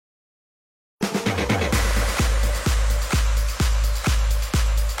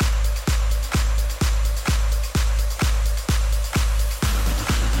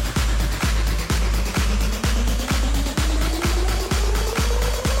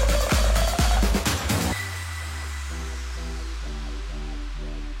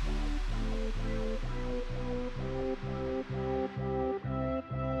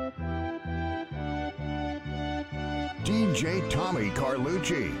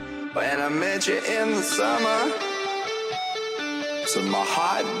Carlucci. When I met you in the summer, to my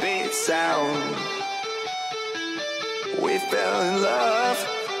heartbeat sound, we fell in love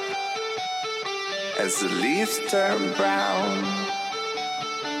as the leaves turn brown.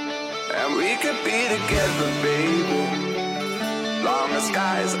 And we could be together, baby, long as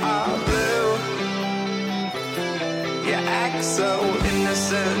skies are blue. You act so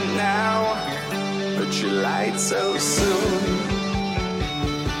innocent now, but you lied so soon.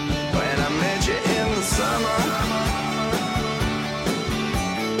 When I met you in the summer,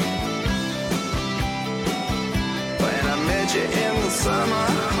 when I met you in the summer.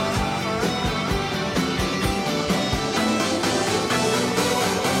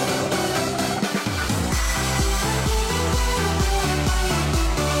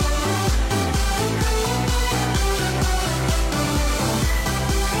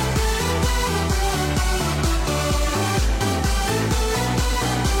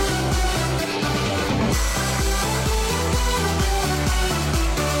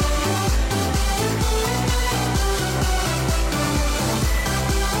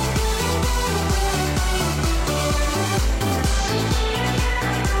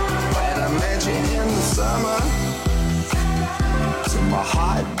 Summer, to my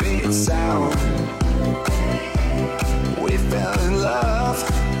heartbeat sound, we fell in love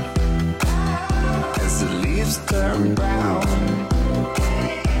as the leaves turn brown.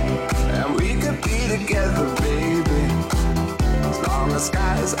 And we could be together, baby, as long as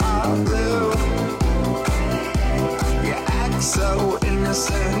skies are blue. You act so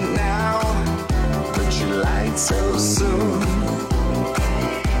innocent now, but you lied so soon.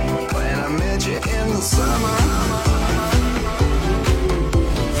 When I met you in the summer,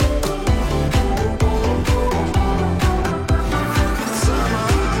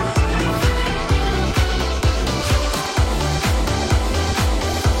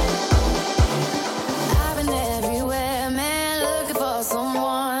 I've been everywhere, man, looking for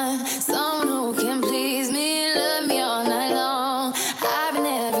someone who can please me, love me all night long. I've been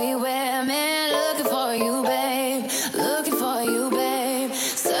everywhere, man, looking for you, babe,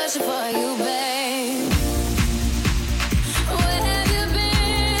 searching for you, babe. Where have you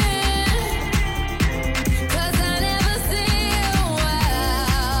been? 'Cause I never see you.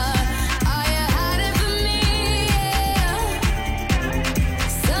 Are you hiding from me?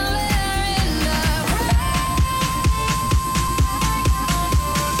 Somewhere in the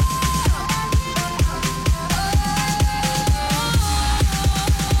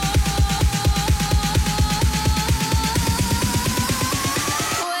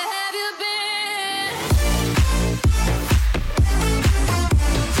Where have you been?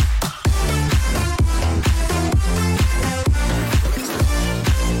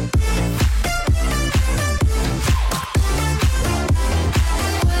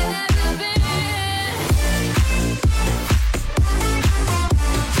 Where have you been? Where have you been?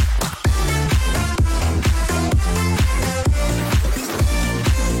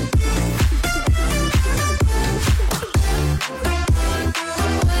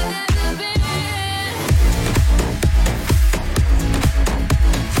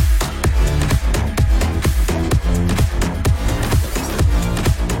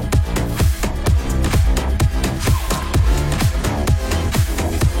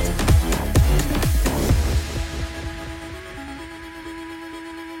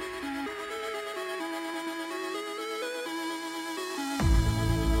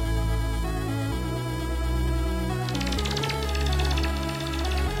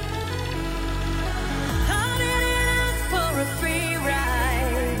 I didn't ask for a free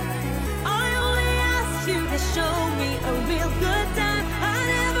ride. I only asked you to show me a real good time. I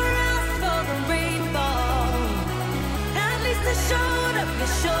never asked for the rainfall. At least I showed up. You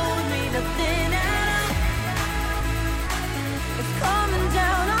showed me nothing at all. It's coming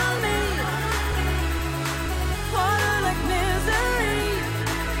down on me. Water like misery.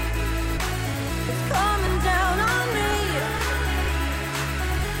 It's coming down on me.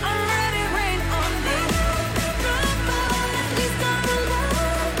 I'm ready, rain on me. Run, boy, at least I'm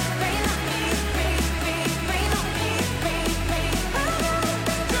alone. Rain on me, rain on me, rain.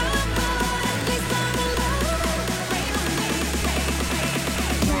 Run, boy, at least I'm alone. Rain on me,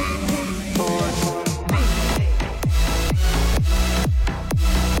 rain.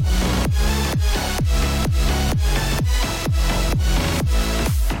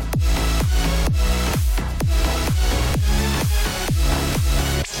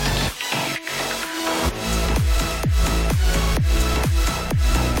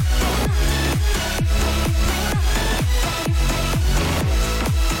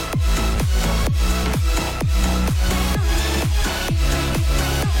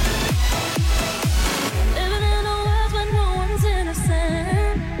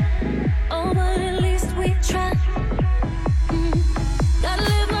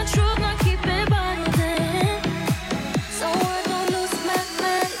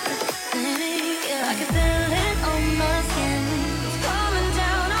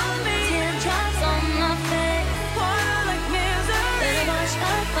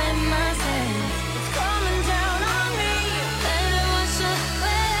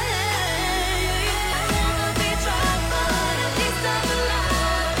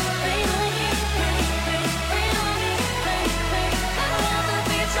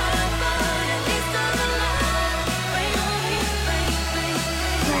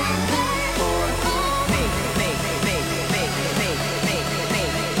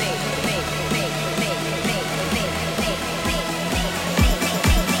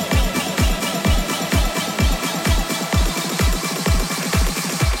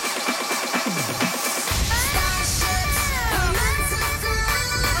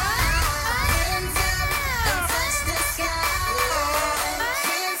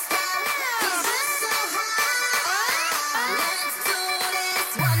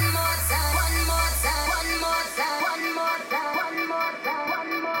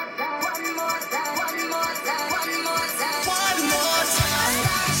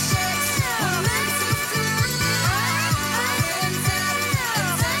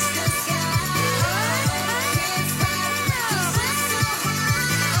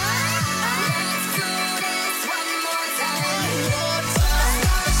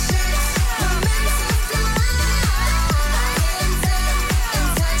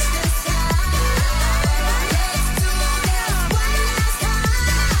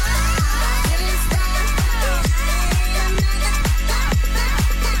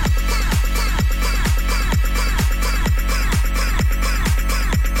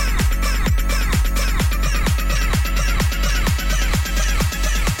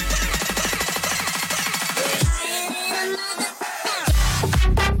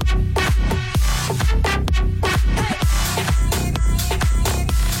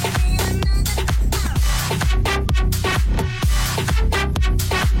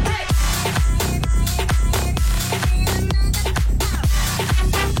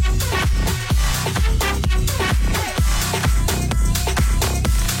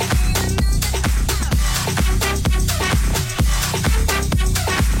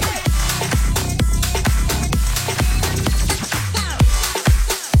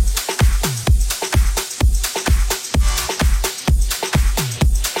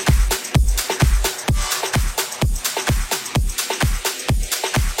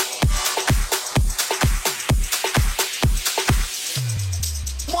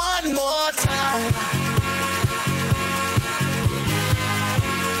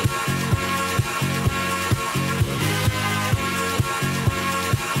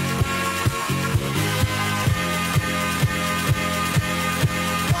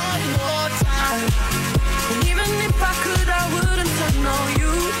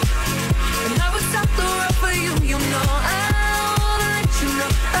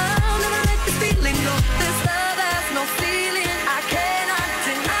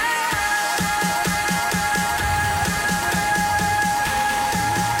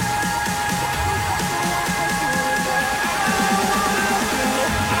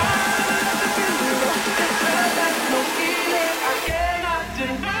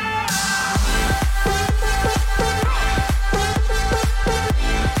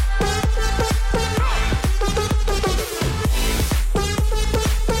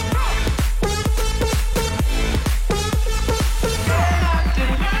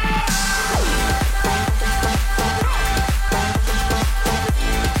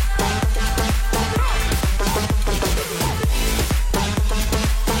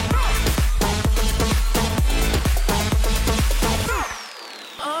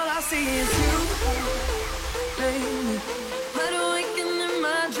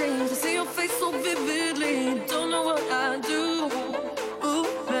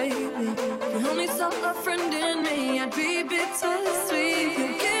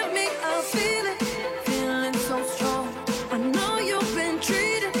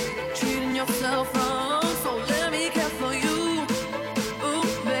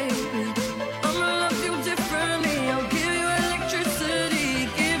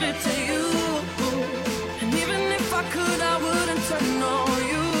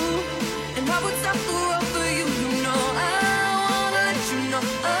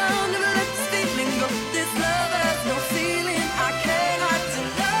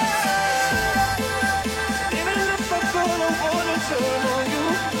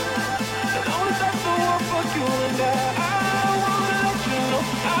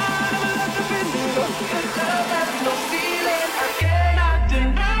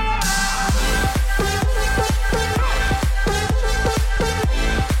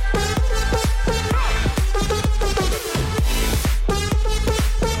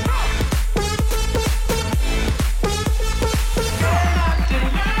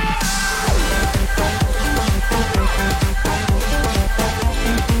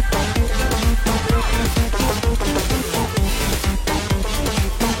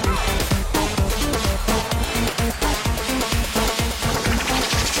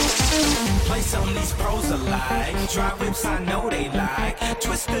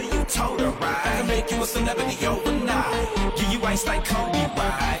 Twister, you told her right. I can make you a celebrity overnight. Give you ice like Kobe,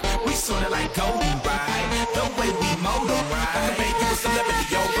 right? We sorta like Goldie, right? The way we motor, right? I can make you a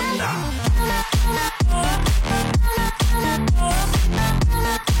celebrity overnight.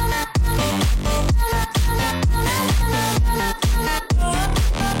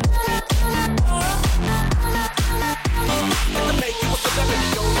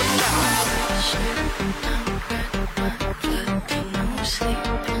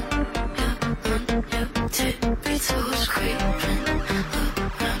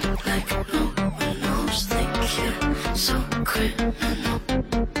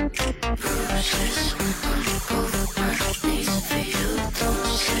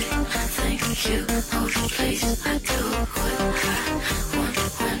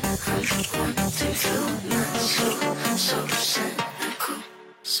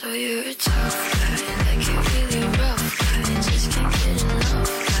 So you're a tough guy, like you're really rough guy. Just can't get enough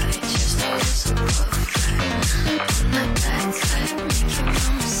guy, just always a rough guy. I'm not that type, make your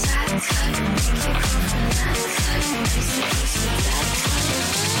mama sad type. Make your girlfriend that type, makes it easy that type.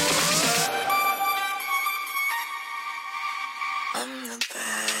 I'm the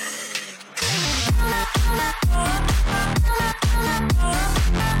bad guy.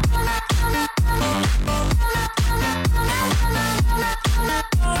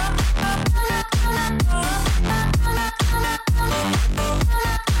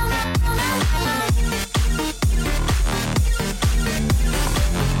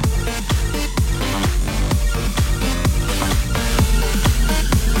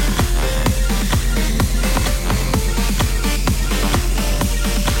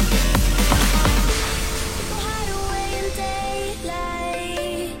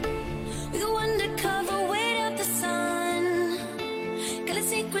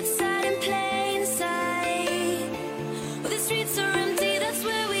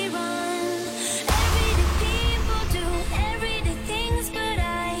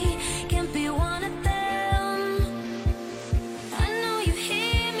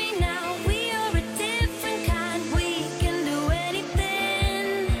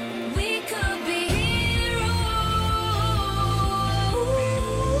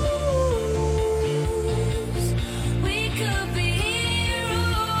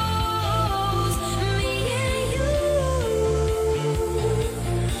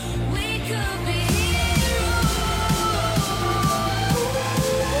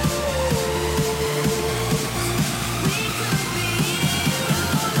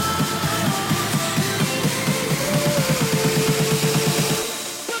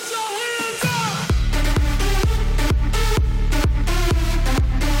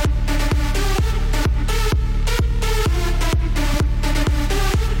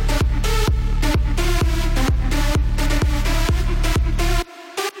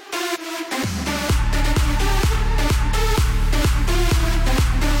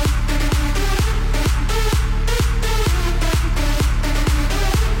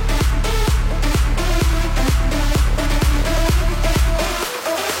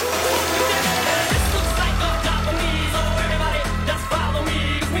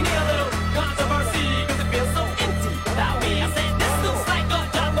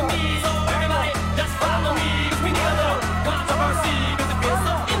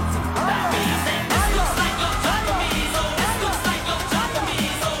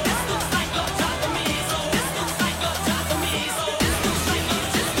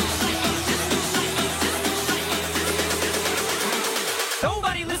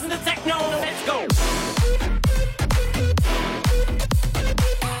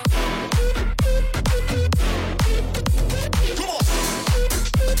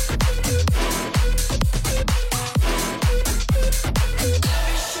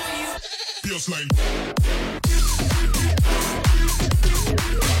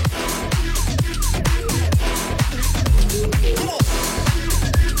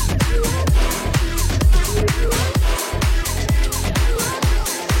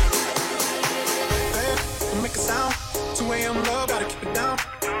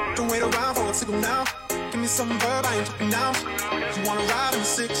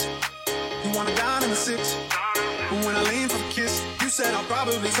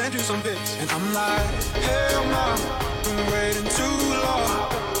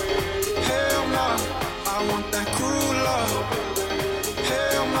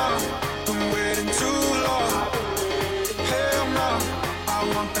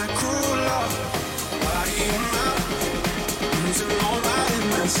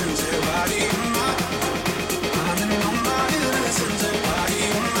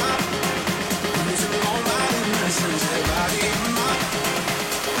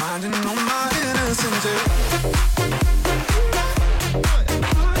 listen to.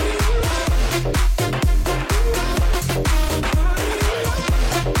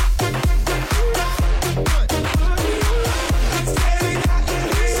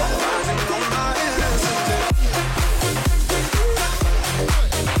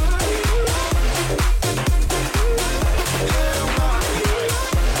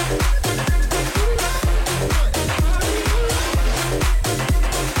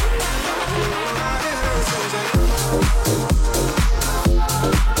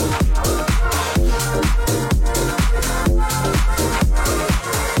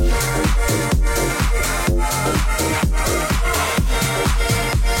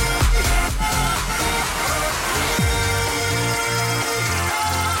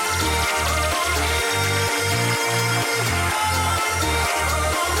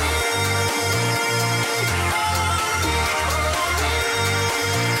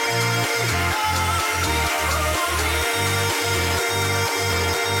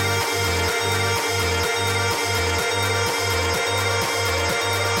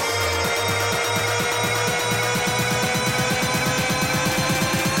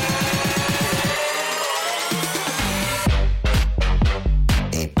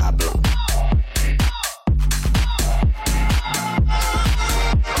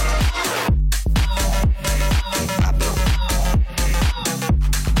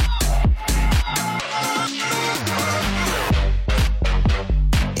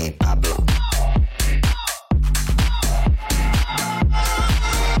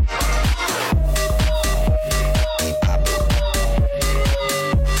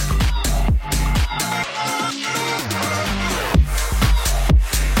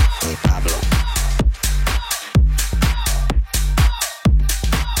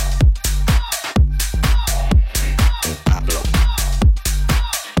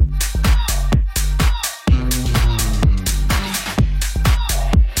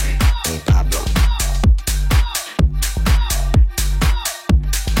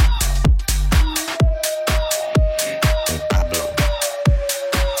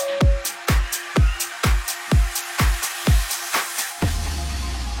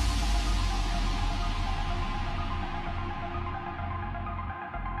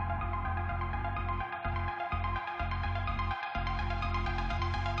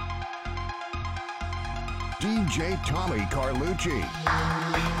 DJ Tommy Carlucci.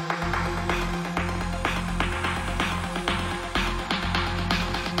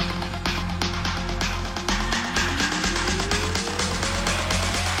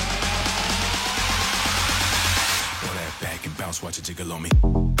 Watch it jiggle on me.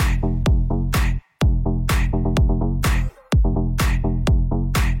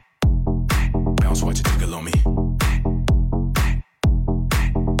 Bounce, watch it jiggle on me.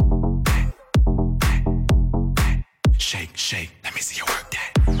 Shake, shake, let me see you work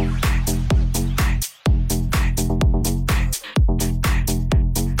that.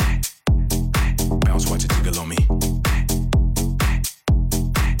 Bounce, watch it jiggle on me.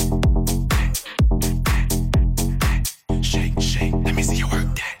 Let me see you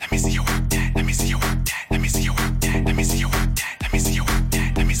work that. Let me see you work that. Let me see you work that. Let me see you work that. Let me see you work that. Let me see you work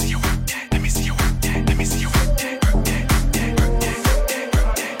that. Let me see you work that. Let me see you work that. Let me see you work that. Work that. Work that. Work that.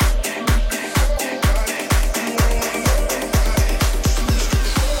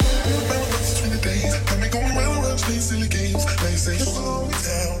 Between the days, got me going round, playing silly games. They say slow it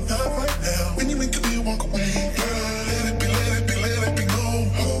down, not right now. When you make a deal, walk away. Let it be, let it be, let it be known.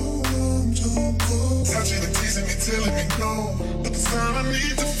 Touching and teasing me, telling me no. But the time I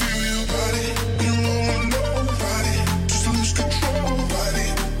need to feel your body. You know I know body. Just lose control, body.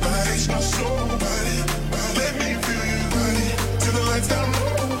 Body's my soul, body. Let me feel your body. Till the lights down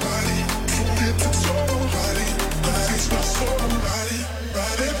low, body. From head to toe, body. Body's my soul, body.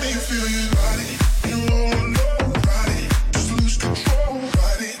 Let me feel your body. You know I know body. Just lose control,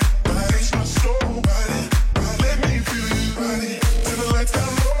 body. Body's my soul, body. Let me feel your body. Till the lights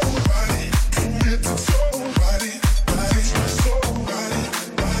down low, body. From head to toe, body. Body's my soul, body.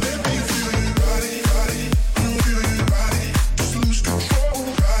 Let me feel your body, body. You feel your body. Just lose control,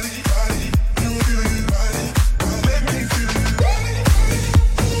 body, body. You feel your body. Let me feel your body,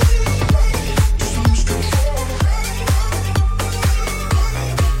 body. Just lose control, body, body.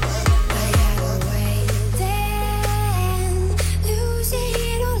 I had a way then, losing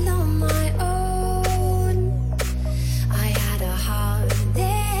it all on my own. I had a heart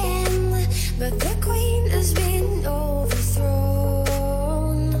then, but the queen has been overthrown.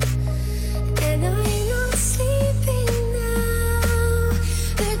 And I'm not sleeping now.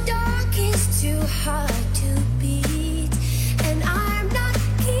 The dark is too hard to beat, and I'm not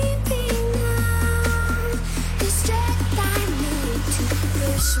keeping now.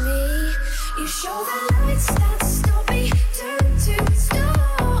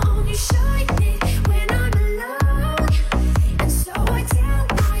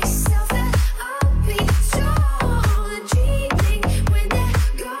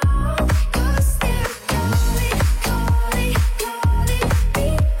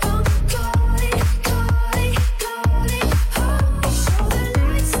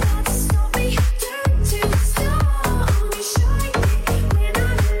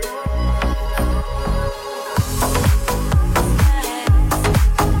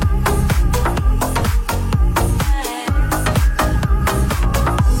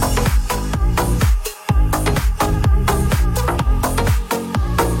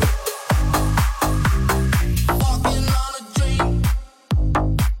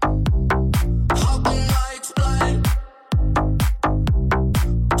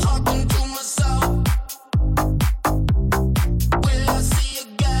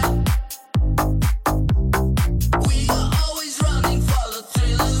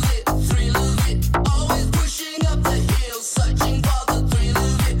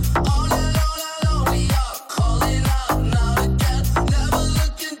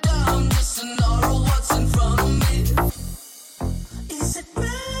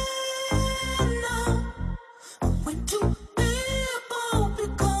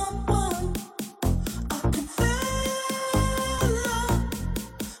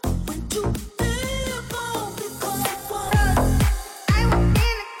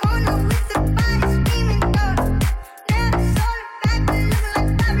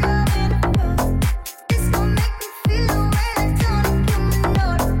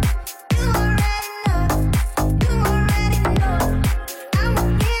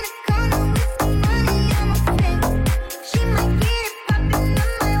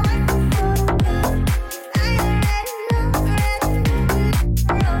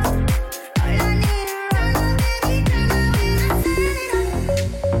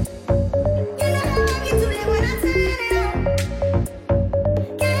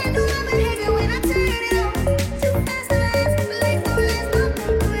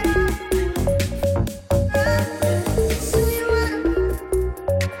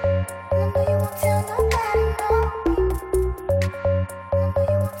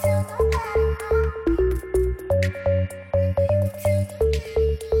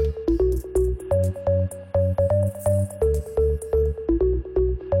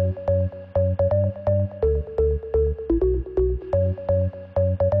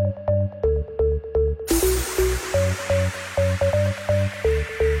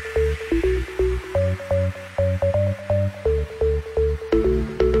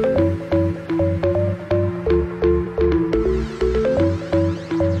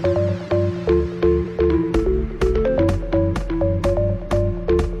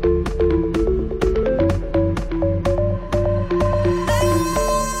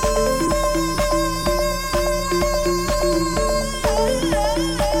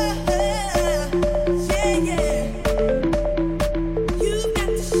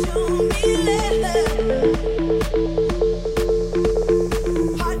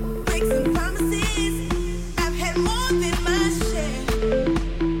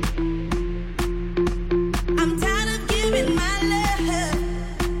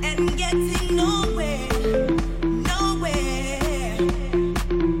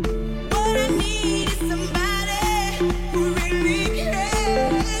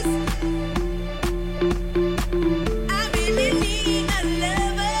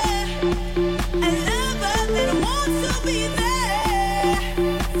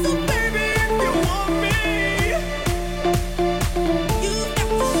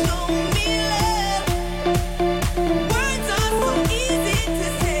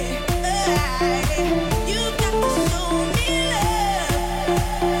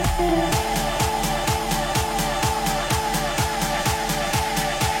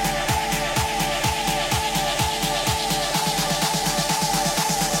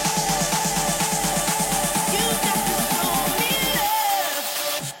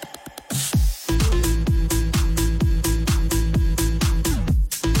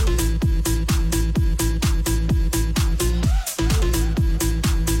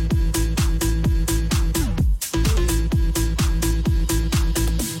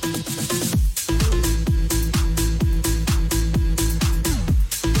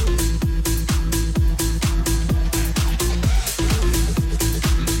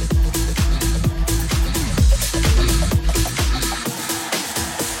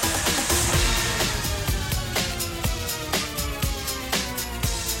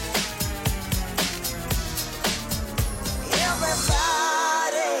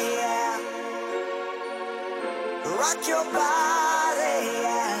 Everybody,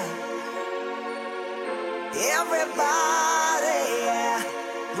 yeah. Everybody, yeah.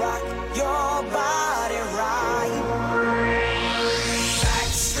 Rock your body right. Back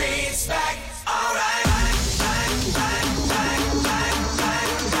streets back, alright.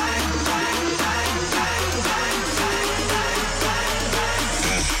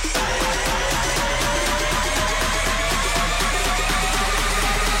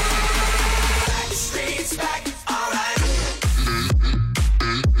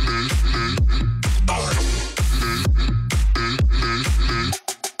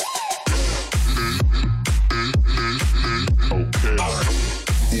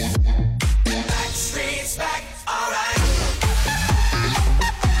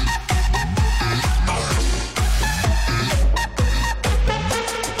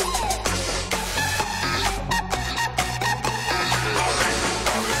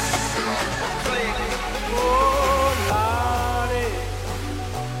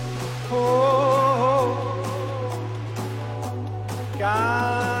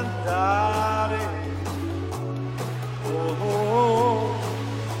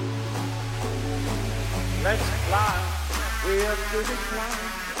 Let's fly way up to the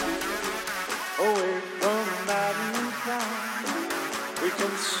clouds, away from mountain clouds. We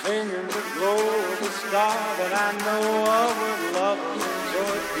can sing in the glow of the stars, and I know our lovers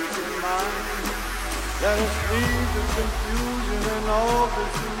enjoy peace of mind. Let us leave the confusion and all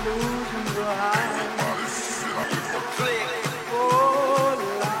this illusion behind.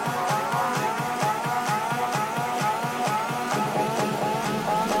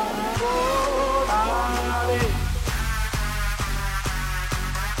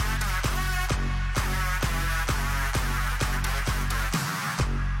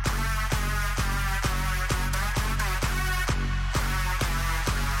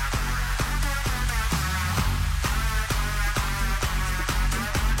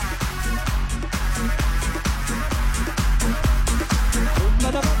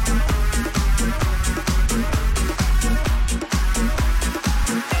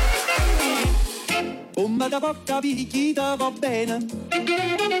 Come da poca picchita va bene,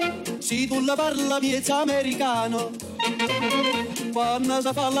 se tu la parla miezza americano, quando si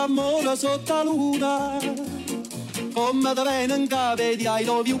fa l'amore sotto la luna, come da bene in capo di I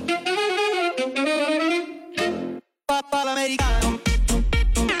love you, papà l'americano.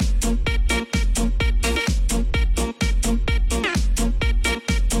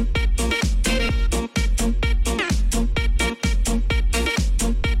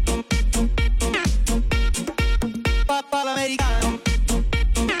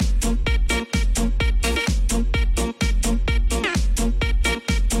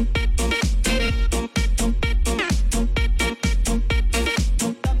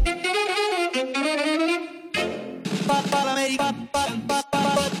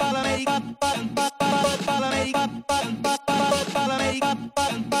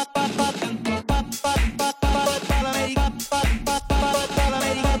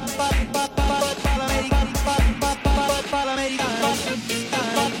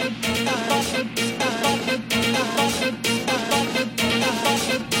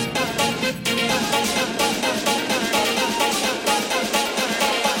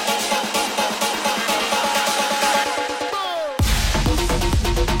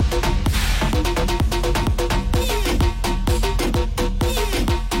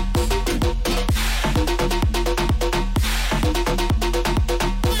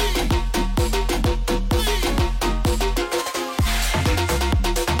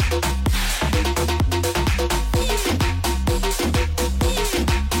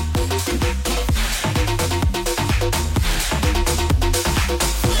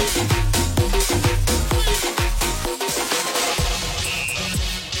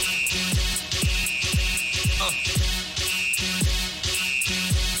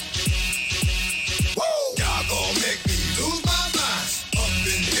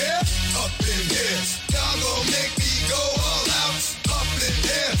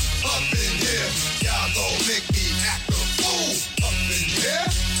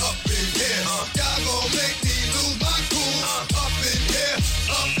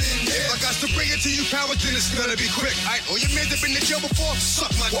 It's gonna be quick. Alright, all your men have been in jail before.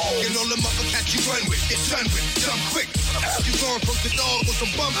 Suck my dick and all the motherfuckers you run with. Get done with, jump quick. After you gone from the dog with some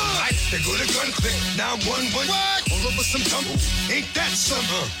bum. Alright, they go to gun click. 911. What? All over some tumble. Ain't that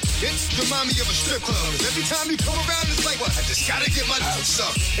something? It's remind me of a strip club. Every time you come around, it's like, what? I just gotta get my lips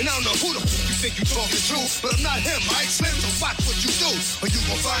up. And I don't know who the f*** you think you talking to, but I'm not him, right, Slim? So watch what you do, or you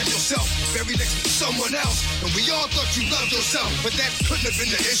gon' find yourself very next to someone else. And we all thought you loved yourself, but that couldn't have been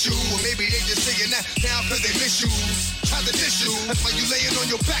the issue. Or maybe they just saying that now cause they miss you. Try to diss you. That's why you laying on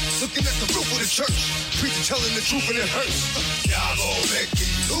your back, looking at the roof of the church. Preacher telling the truth and it hurts. Y'all gon' make me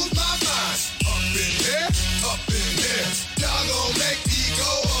lose my mind. Up in here, up in here. Y'all gon' make me go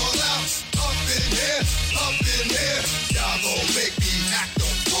all out. Up in here, up in here. Y'all gon' make me act a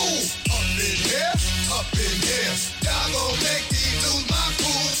fool. Up in here, up in here. Y'all gon' make me lose my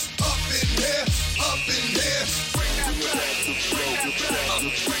cool. Up in here, up in here. Bring that back.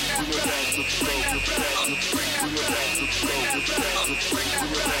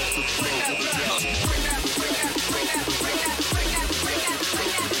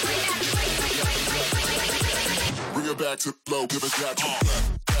 Bring it back to flow, give it back to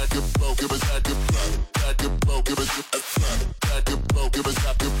back it flow, give it back to back it flow, give it back it flow, give it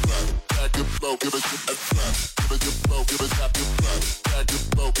back to back it flow, give it give it flow, give it back to back it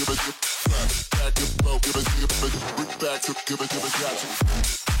flow, give it back it flow, give it back to give it back to.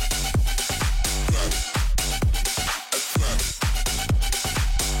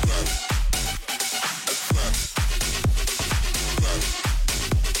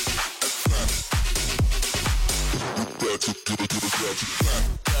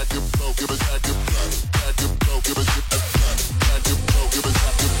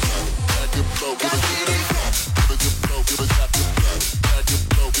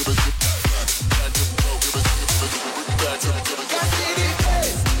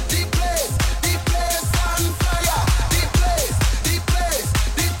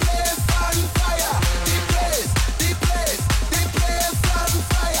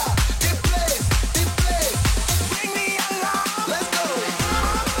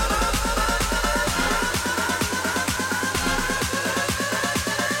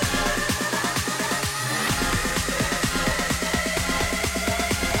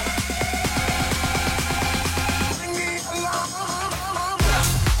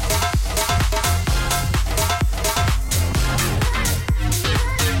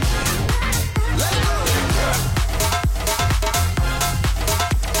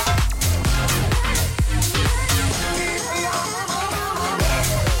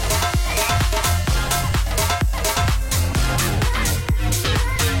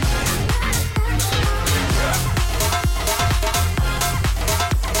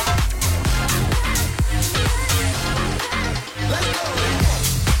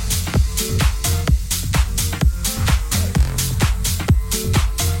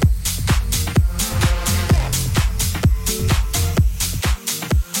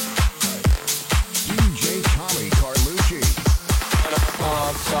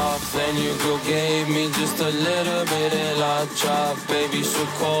 Then you go gave me just a little bit of la chop. Baby so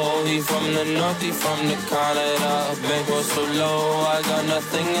cold, he from the north, he from the Canada. Bankroll so low, I got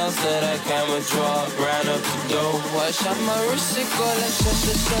nothing else that I can withdraw. Ran up the dough, I shot my wrist, it go like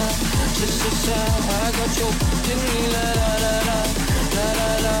sha-sha-sha, sha-sha-sha. I got your thingy, la-da-da-da,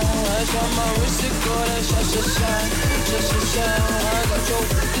 la-da-da. I shot my wrist, it go like sha-sha-sha, sha-sha-sha. I got your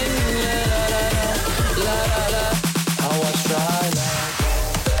thingy, la-da-da-da, la-da-da. I was try now.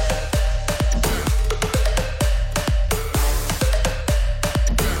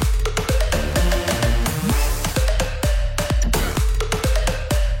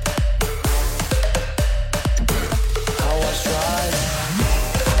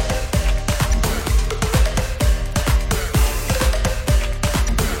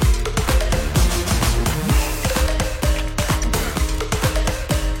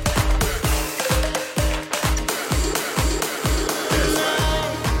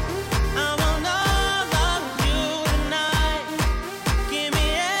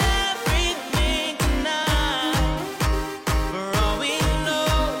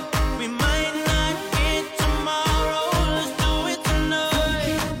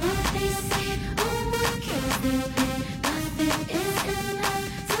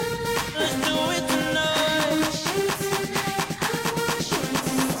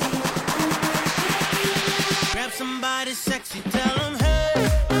 Somebody sexy, tell them, hey,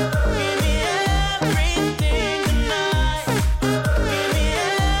 give me everything tonight. Give me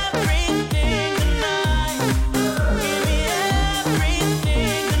everything tonight. Give me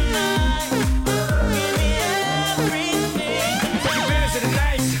everything tonight. Give me everything tonight. Take advantage of the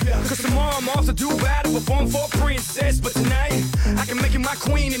night, cause tomorrow I'm off to do battle, perform for a princess. But tonight, I can make you my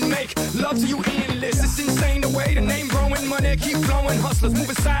queen and make love to you endless. It's insane the way the name growing, money keep flowing. Hustlers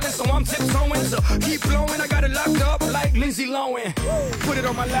moving silent, so I'm tiptoeing. So keep blowing, I got it locked up like Lindsay Lohan. Put it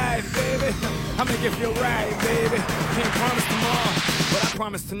on my life, baby. I make it feel right, baby. Can't promise tomorrow, but I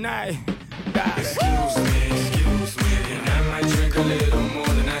promise tonight. Excuse me, and I might drink a little more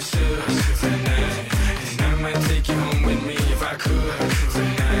than I should tonight. And I might take you home with me if I could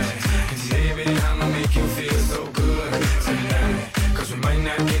tonight. And baby, I'ma make you feel so good tonight. Cause we might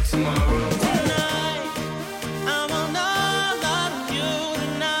not get tomorrow. Tonight, I want all of you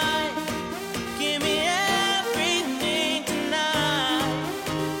tonight. Give me everything tonight.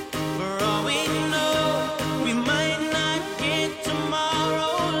 For all we know, we might not get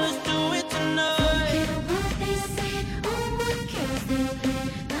tomorrow. Let's do it tonight.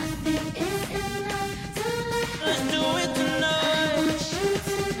 Let's do it tonight.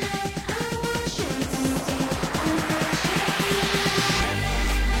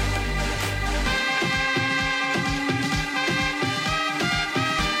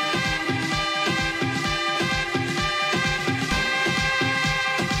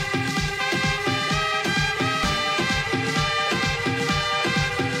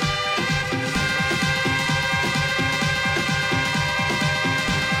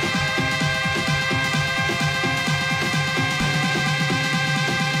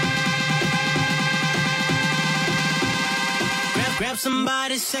 Grab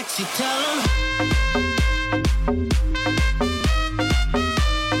somebody sexy, tell them.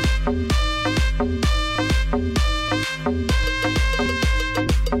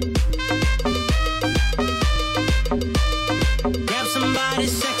 Grab somebody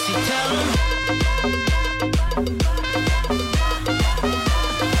sexy, tell them.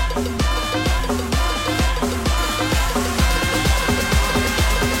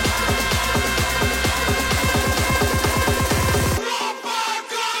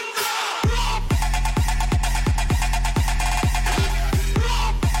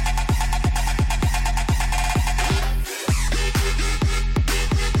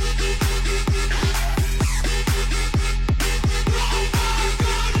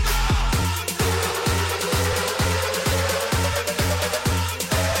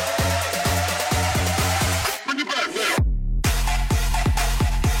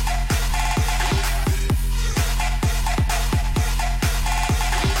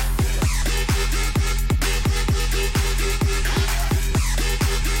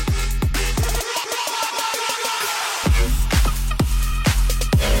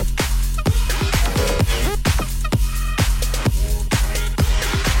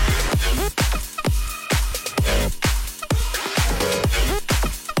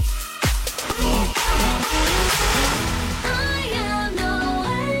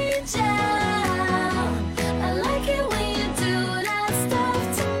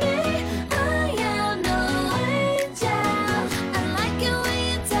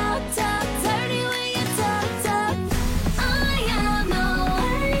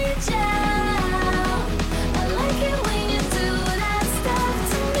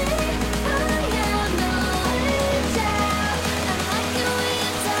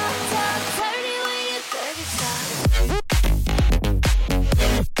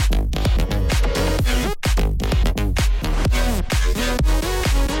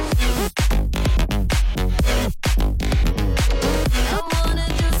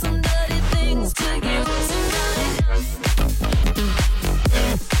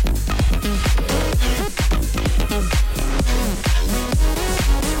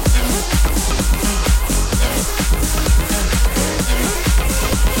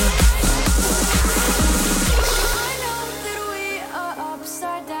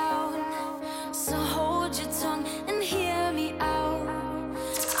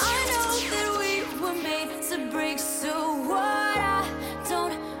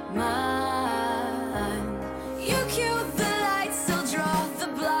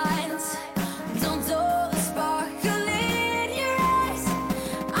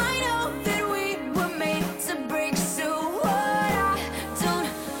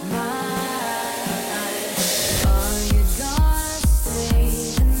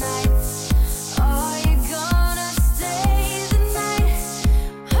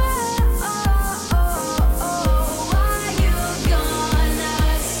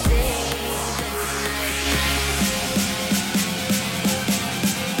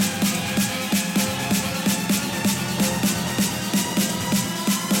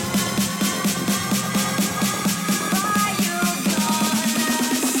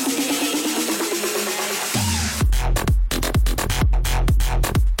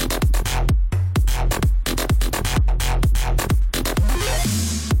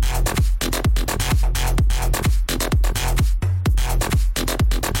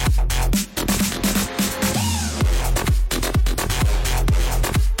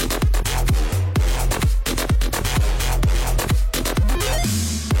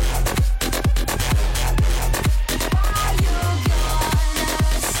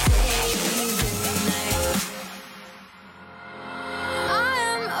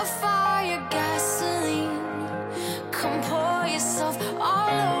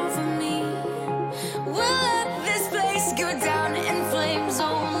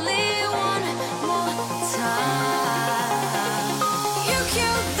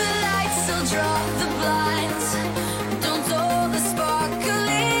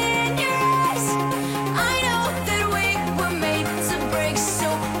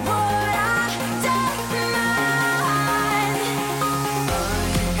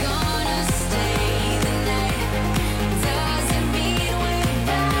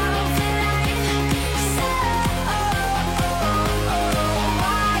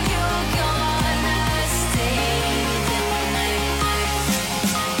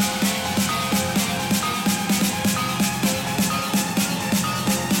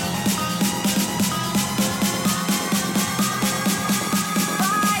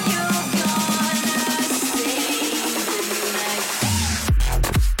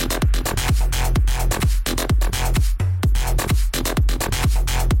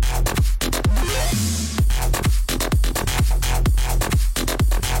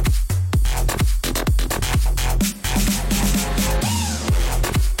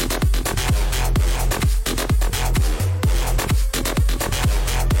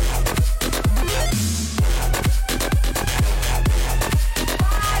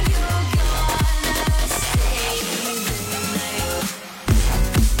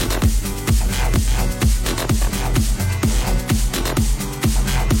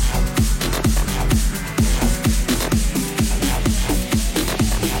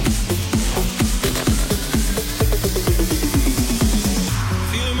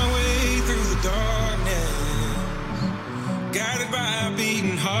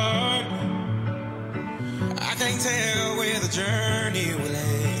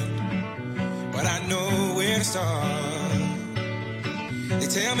 to start. They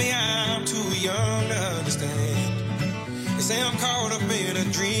tell me I'm too young to understand. They say I'm caught up in a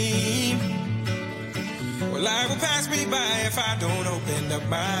dream. Well, life will pass me by if I don't open up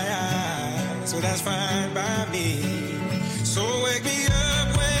my eyes. So that's fine by me. So wake me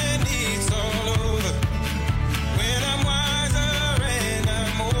up when it's all over, when I'm wiser and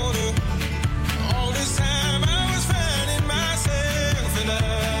I'm older. All this time I was finding myself and I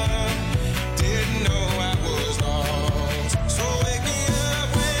didn't know I was lost. So wake me up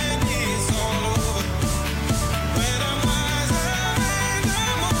when it's all over, when I'm wiser and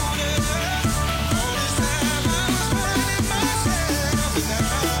I'm older. All this time I was finding myself and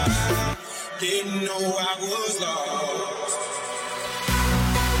I didn't know I was lost.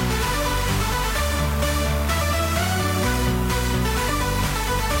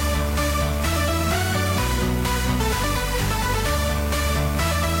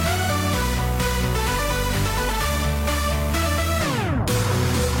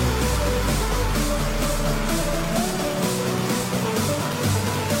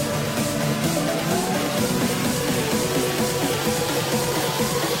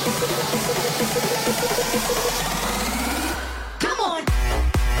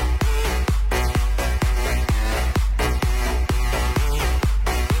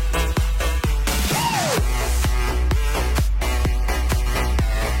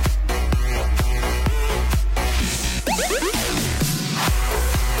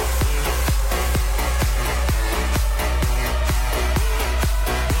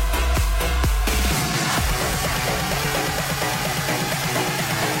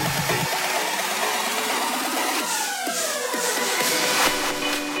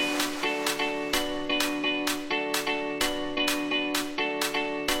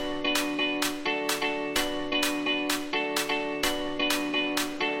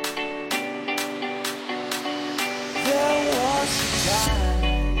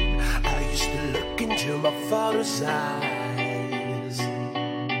 father's eyes.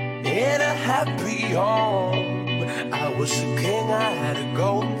 In a happy home, I was a king, I had a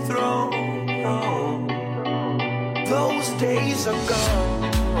golden throne. Those days are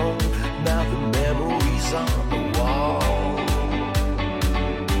gone, now the memories on the wall.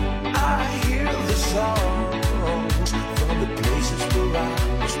 I hear the songs from the places where I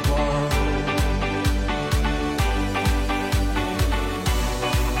was born.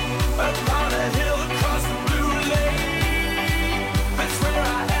 Upon a hill across the blue lake, that's where I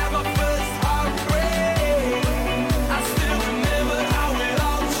had my first heartbreak. I still remember how it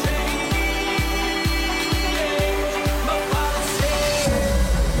all changed. My father said,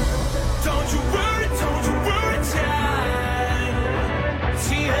 don't you worry,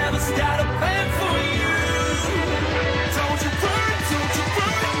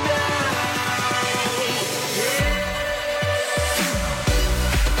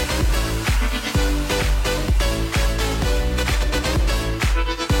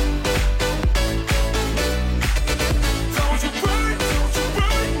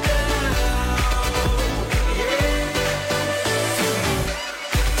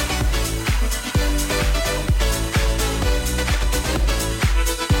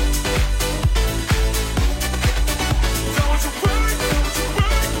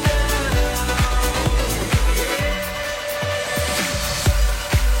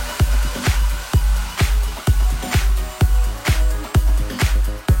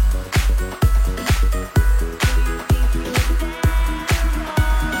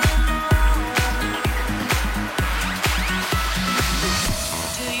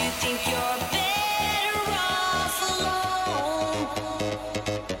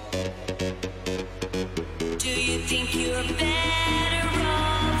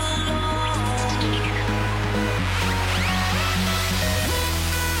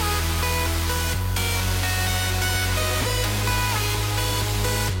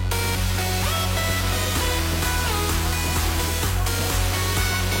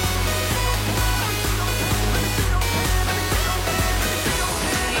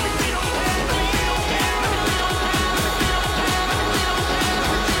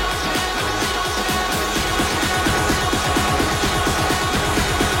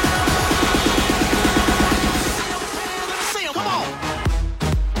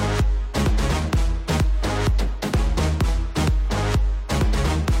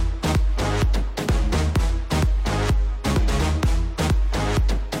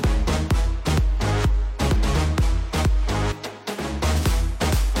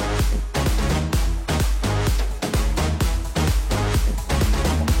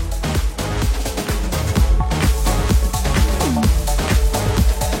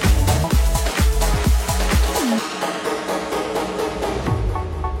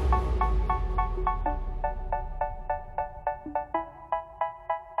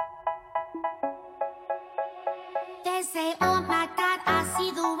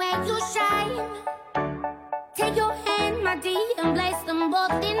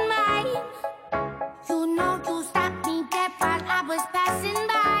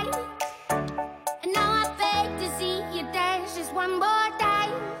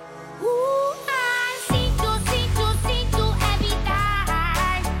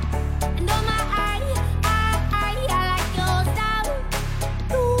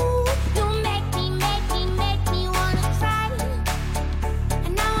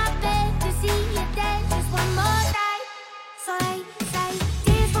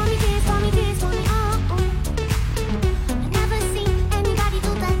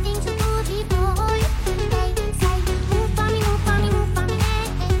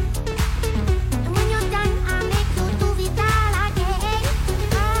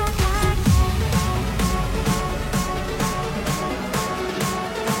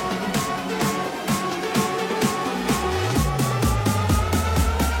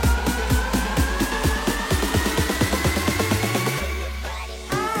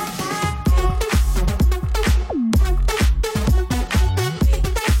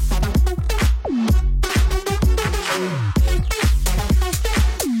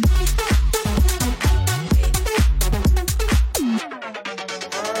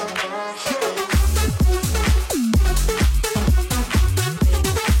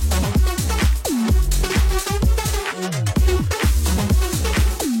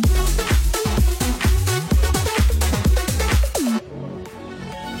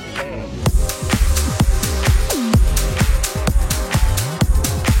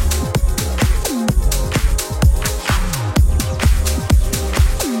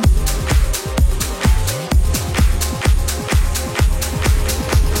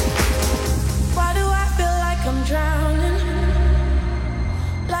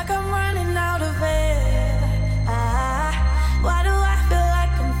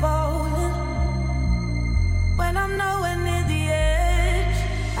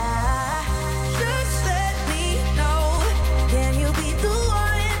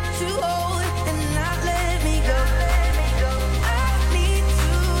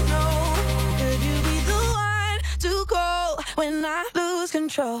 when I lose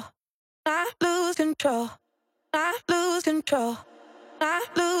control. I lose control. I lose control. I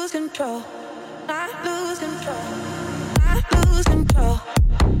lose control. I lose control. I lose control.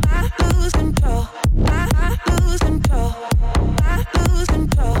 I lose control. I lose control. I lose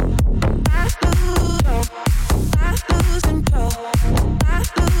control. I lose control. I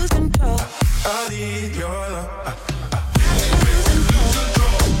lose control. I need your love.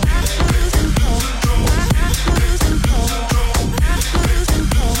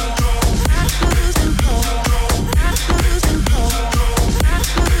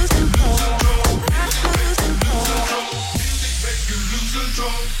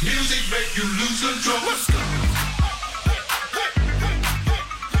 Music make you lose control. Let's go.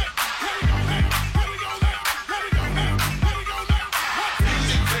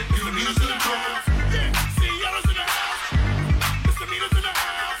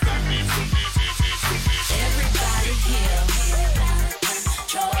 Everybody here,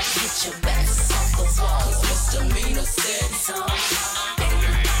 try to get your backs off the walls. Misdemeanor said so.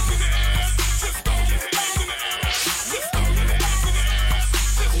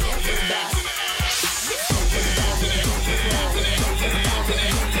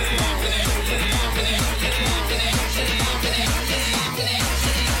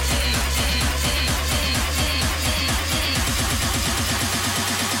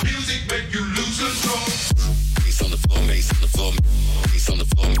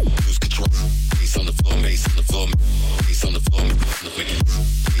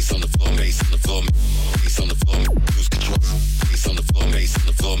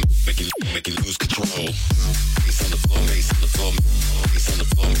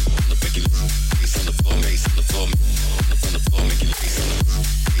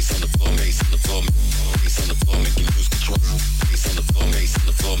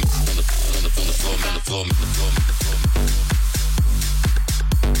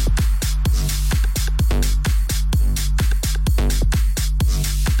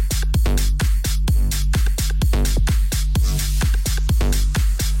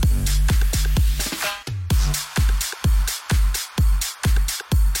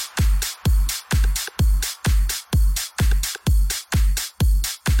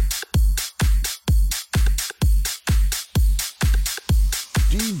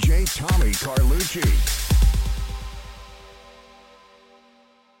 DJ Tommy Carlucci.